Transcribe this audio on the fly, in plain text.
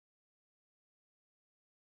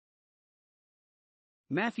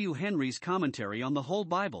Matthew Henry's Commentary on the Whole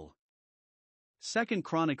Bible. 2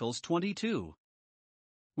 Chronicles 22.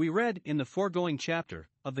 We read, in the foregoing chapter,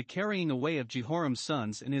 of the carrying away of Jehoram's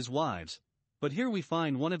sons and his wives, but here we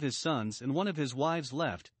find one of his sons and one of his wives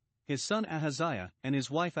left, his son Ahaziah and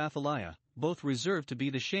his wife Athaliah, both reserved to be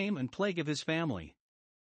the shame and plague of his family.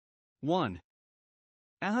 1.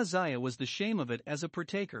 Ahaziah was the shame of it as a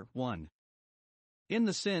partaker. 1. In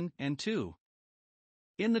the sin, and 2.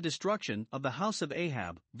 In the destruction of the house of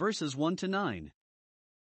Ahab, verses 1-9.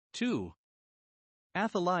 2.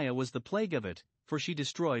 Athaliah was the plague of it, for she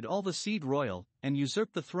destroyed all the seed royal, and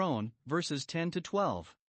usurped the throne, verses 10-12.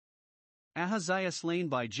 Ahaziah slain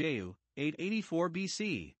by Jehu, 884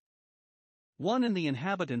 BC. 1. And the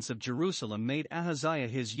inhabitants of Jerusalem made Ahaziah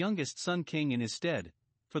his youngest son king in his stead,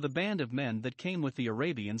 for the band of men that came with the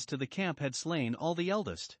Arabians to the camp had slain all the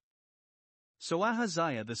eldest. So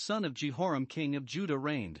Ahaziah the son of Jehoram king of Judah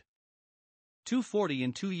reigned. 2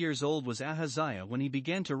 years old was Ahaziah when he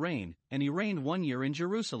began to reign, and he reigned 1 year in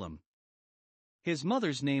Jerusalem. His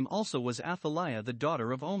mother's name also was Athaliah the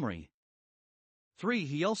daughter of Omri. 3.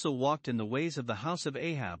 He also walked in the ways of the house of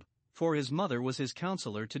Ahab, for his mother was his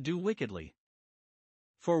counselor to do wickedly.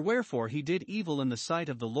 For wherefore he did evil in the sight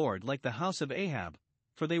of the Lord like the house of Ahab,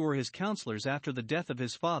 for they were his counselors after the death of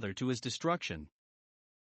his father to his destruction.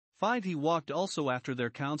 5. He walked also after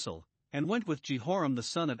their counsel, and went with Jehoram the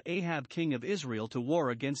son of Ahab king of Israel to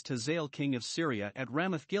war against Hazael king of Syria at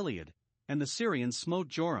Ramoth-Gilead, and the Syrians smote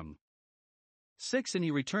Joram. 6. And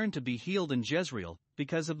he returned to be healed in Jezreel,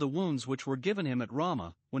 because of the wounds which were given him at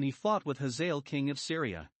Ramah, when he fought with Hazael king of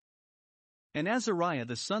Syria. And Azariah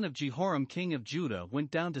the son of Jehoram king of Judah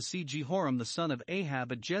went down to see Jehoram the son of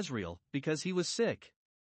Ahab at Jezreel, because he was sick.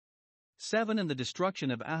 7. And the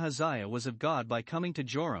destruction of Ahaziah was of God by coming to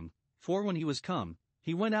Joram, for when he was come,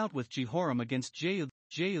 he went out with Jehoram against Jehu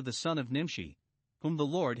the son of Nimshi, whom the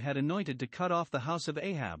Lord had anointed to cut off the house of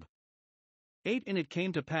Ahab. 8. And it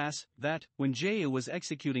came to pass, that, when Jehu was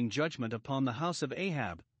executing judgment upon the house of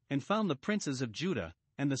Ahab, and found the princes of Judah,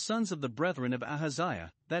 and the sons of the brethren of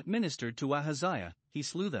Ahaziah, that ministered to Ahaziah, he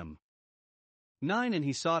slew them. 9. And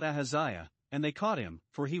he sought Ahaziah, and they caught him,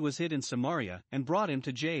 for he was hid in Samaria, and brought him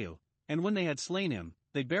to Jehu. And when they had slain him,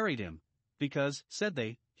 they buried him, because, said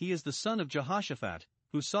they, he is the son of Jehoshaphat,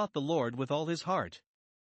 who sought the Lord with all his heart.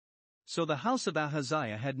 So the house of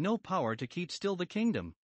Ahaziah had no power to keep still the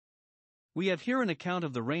kingdom. We have here an account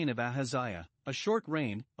of the reign of Ahaziah, a short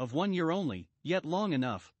reign, of 1 year only, yet long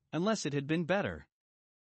enough, unless it had been better.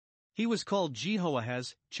 He was called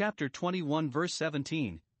Jehoahaz, chapter 21 verse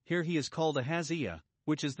 17, here he is called Ahaziah,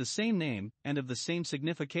 which is the same name, and of the same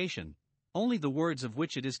signification, only the words of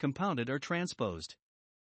which it is compounded are transposed.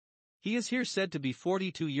 He is here said to be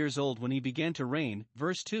 42 years old when he began to reign,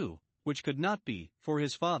 verse 2, which could not be, for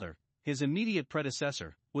his father, his immediate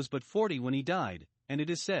predecessor, was but 40 when he died, and it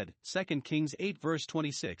is said, 2 Kings 8 verse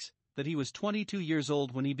 26, that he was 22 years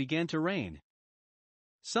old when he began to reign.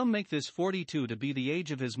 Some make this 42 to be the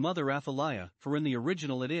age of his mother Athaliah, for in the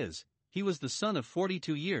original it is, he was the son of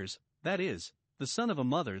 42 years, that is, the son of a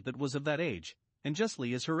mother that was of that age, and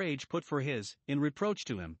justly is her age put for his, in reproach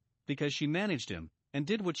to him, because she managed him, and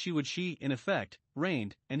did what she would. She, in effect,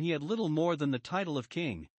 reigned, and he had little more than the title of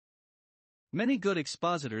king. Many good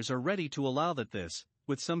expositors are ready to allow that this,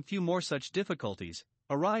 with some few more such difficulties,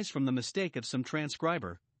 arise from the mistake of some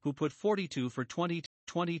transcriber, who put 42 for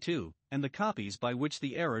 22, and the copies by which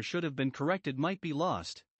the error should have been corrected might be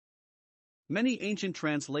lost. Many ancient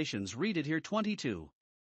translations read it here 22.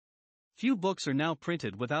 Few books are now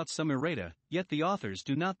printed without some errata, yet the authors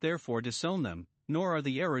do not therefore disown them, nor are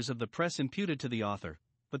the errors of the press imputed to the author,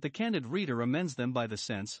 but the candid reader amends them by the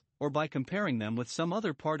sense, or by comparing them with some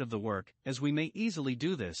other part of the work, as we may easily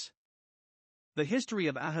do this. The history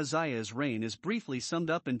of Ahaziah's reign is briefly summed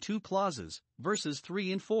up in 2 clauses, verses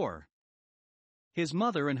 3 and 4. His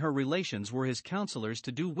mother and her relations were his counselors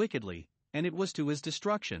to do wickedly, and it was to his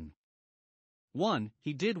destruction. 1.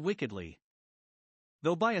 He did wickedly.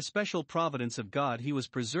 Though by a special providence of God he was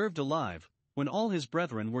preserved alive, when all his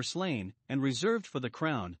brethren were slain, and reserved for the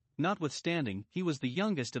crown, notwithstanding he was the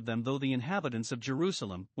youngest of them, though the inhabitants of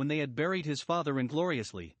Jerusalem, when they had buried his father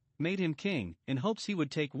ingloriously, made him king, in hopes he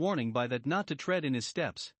would take warning by that not to tread in his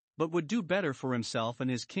steps, but would do better for himself and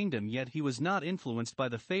his kingdom. Yet he was not influenced by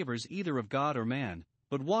the favors either of God or man,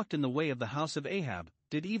 but walked in the way of the house of Ahab,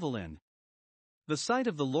 did evil in the sight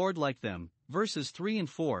of the Lord like them, verses 3 and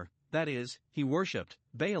 4, that is, he worshipped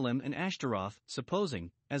Baalim and Ashtaroth,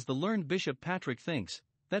 supposing, as the learned Bishop Patrick thinks,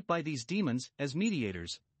 that by these demons, as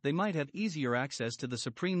mediators, they might have easier access to the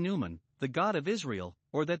supreme Numen, the God of Israel,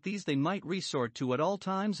 or that these they might resort to at all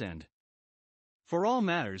times and For all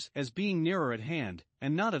matters as being nearer at hand,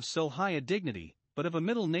 and not of so high a dignity, but of a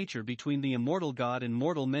middle nature between the immortal God and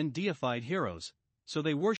mortal men deified heroes, so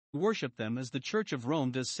they worship them as the Church of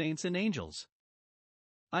Rome does saints and angels.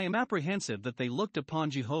 I am apprehensive that they looked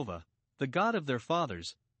upon Jehovah, the God of their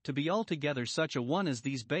fathers, to be altogether such a one as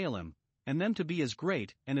these Baalim, and them to be as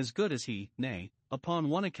great and as good as he, nay, upon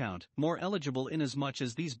one account, more eligible inasmuch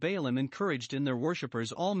as these Baalim encouraged in their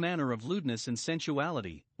worshippers all manner of lewdness and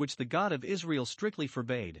sensuality, which the God of Israel strictly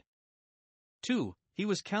forbade. 2. He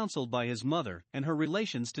was counseled by his mother and her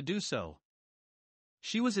relations to do so.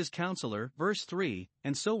 She was his counselor, verse 3,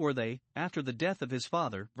 and so were they, after the death of his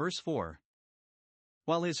father, verse 4.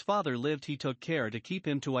 While his father lived he took care to keep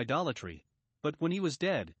him to idolatry, but when he was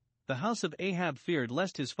dead, the house of Ahab feared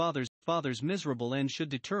lest his father's miserable end should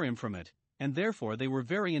deter him from it, and therefore they were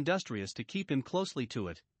very industrious to keep him closely to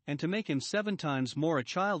it, and to make him 7 times more a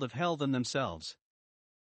child of hell than themselves.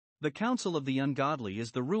 The counsel of the ungodly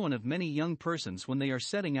is the ruin of many young persons when they are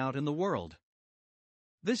setting out in the world.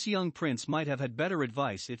 This young prince might have had better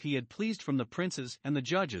advice if he had pleased from the princes and the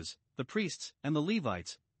judges, the priests and the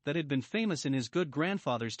Levites, that had been famous in his good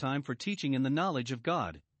grandfather's time for teaching in the knowledge of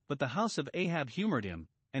God, but the house of Ahab humored him,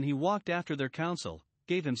 and he walked after their counsel,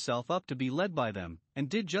 gave himself up to be led by them, and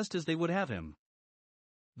did just as they would have him.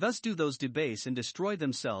 Thus do those debase and destroy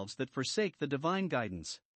themselves that forsake the divine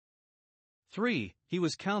guidance. 3. He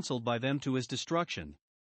was counseled by them to his destruction.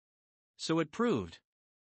 So it proved.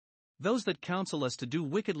 Those that counsel us to do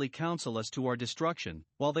wickedly counsel us to our destruction,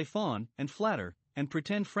 while they fawn, and flatter, and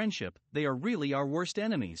pretend friendship, they are really our worst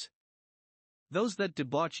enemies. Those that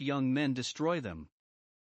debauch young men destroy them.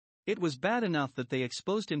 It was bad enough that they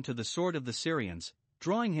exposed him to the sword of the Syrians,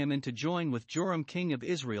 drawing him in to join with Joram king of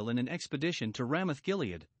Israel in an expedition to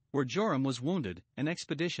Ramoth-Gilead, where Joram was wounded, an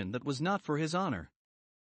expedition that was not for his honor.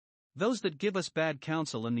 Those that give us bad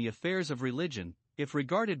counsel in the affairs of religion, if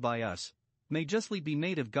regarded by us, may justly be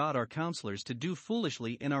made of God our counselors to do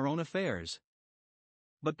foolishly in our own affairs.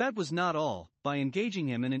 But that was not all. By engaging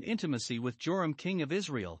him in an intimacy with Joram king of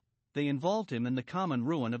Israel, they involved him in the common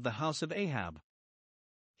ruin of the house of Ahab.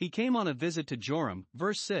 He came on a visit to Joram,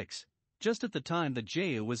 verse 6, just at the time that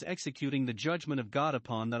Jehu was executing the judgment of God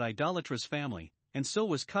upon that idolatrous family, and so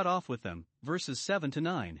was cut off with them, verses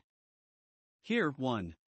 7-9. Here,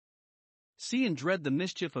 1. See and dread the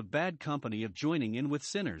mischief of bad company of joining in with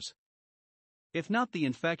sinners. If not the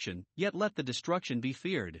infection, yet let the destruction be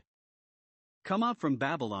feared. Come out from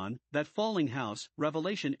Babylon, that falling house,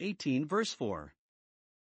 Revelation 18 verse 4.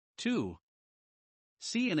 2.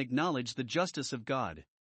 See and acknowledge the justice of God.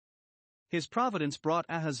 His providence brought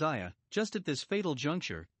Ahaziah, just at this fatal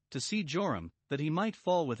juncture, to see Joram, that he might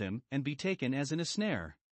fall with him and be taken as in a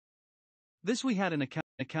snare. This we had an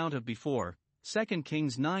account of before, 2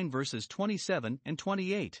 Kings 9 verses 27 and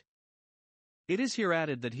 28. It is here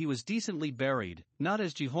added that he was decently buried, not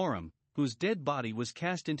as Jehoram, whose dead body was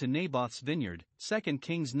cast into Naboth's vineyard, 2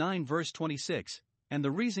 Kings 9 verse 26, and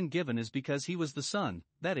the reason given is because he was the son,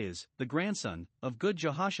 that is, the grandson, of good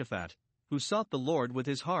Jehoshaphat, who sought the Lord with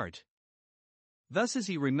his heart. Thus is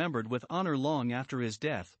he remembered with honor long after his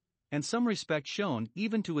death, and some respect shown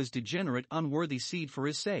even to his degenerate unworthy seed for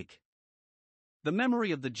his sake. The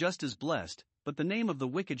memory of the just is blessed, but the name of the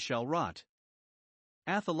wicked shall rot.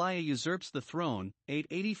 Athaliah usurps the throne,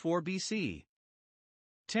 884 BC.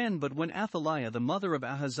 10. But when Athaliah the mother of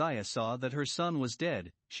Ahaziah saw that her son was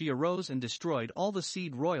dead, she arose and destroyed all the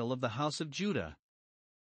seed royal of the house of Judah.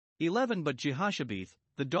 11. But Jehoshabeth,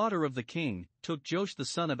 the daughter of the king, took Joash the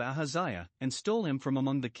son of Ahaziah, and stole him from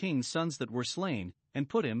among the king's sons that were slain, and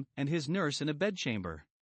put him and his nurse in a bedchamber.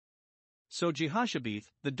 So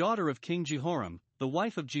Jehoshabeth, the daughter of King Jehoram, the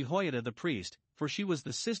wife of Jehoiada the priest, for she was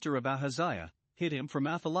the sister of Ahaziah, hid him from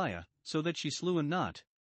Athaliah, so that she slew him not.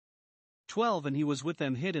 12. And he was with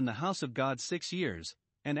them hid in the house of God 6 years,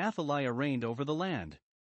 and Athaliah reigned over the land.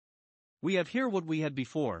 We have here what we had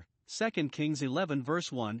before, 2 Kings 11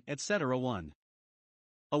 verse 1, etc. 1.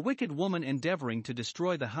 A wicked woman endeavoring to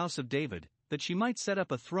destroy the house of David, that she might set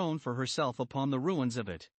up a throne for herself upon the ruins of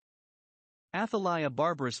it. Athaliah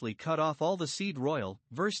barbarously cut off all the seed royal,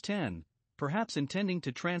 verse 10, perhaps intending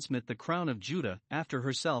to transmit the crown of Judah after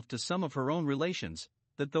herself to some of her own relations,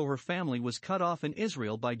 that though her family was cut off in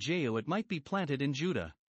Israel by Jehu it might be planted in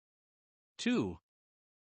Judah. 2.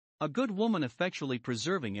 A good woman effectually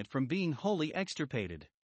preserving it from being wholly extirpated.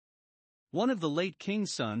 One of the late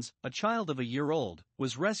king's sons, a child of a year old,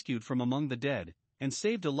 was rescued from among the dead, and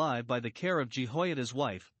saved alive by the care of Jehoiada's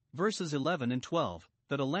wife, verses 11 and 12,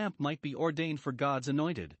 that a lamp might be ordained for God's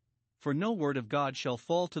anointed. For no word of God shall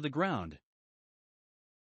fall to the ground.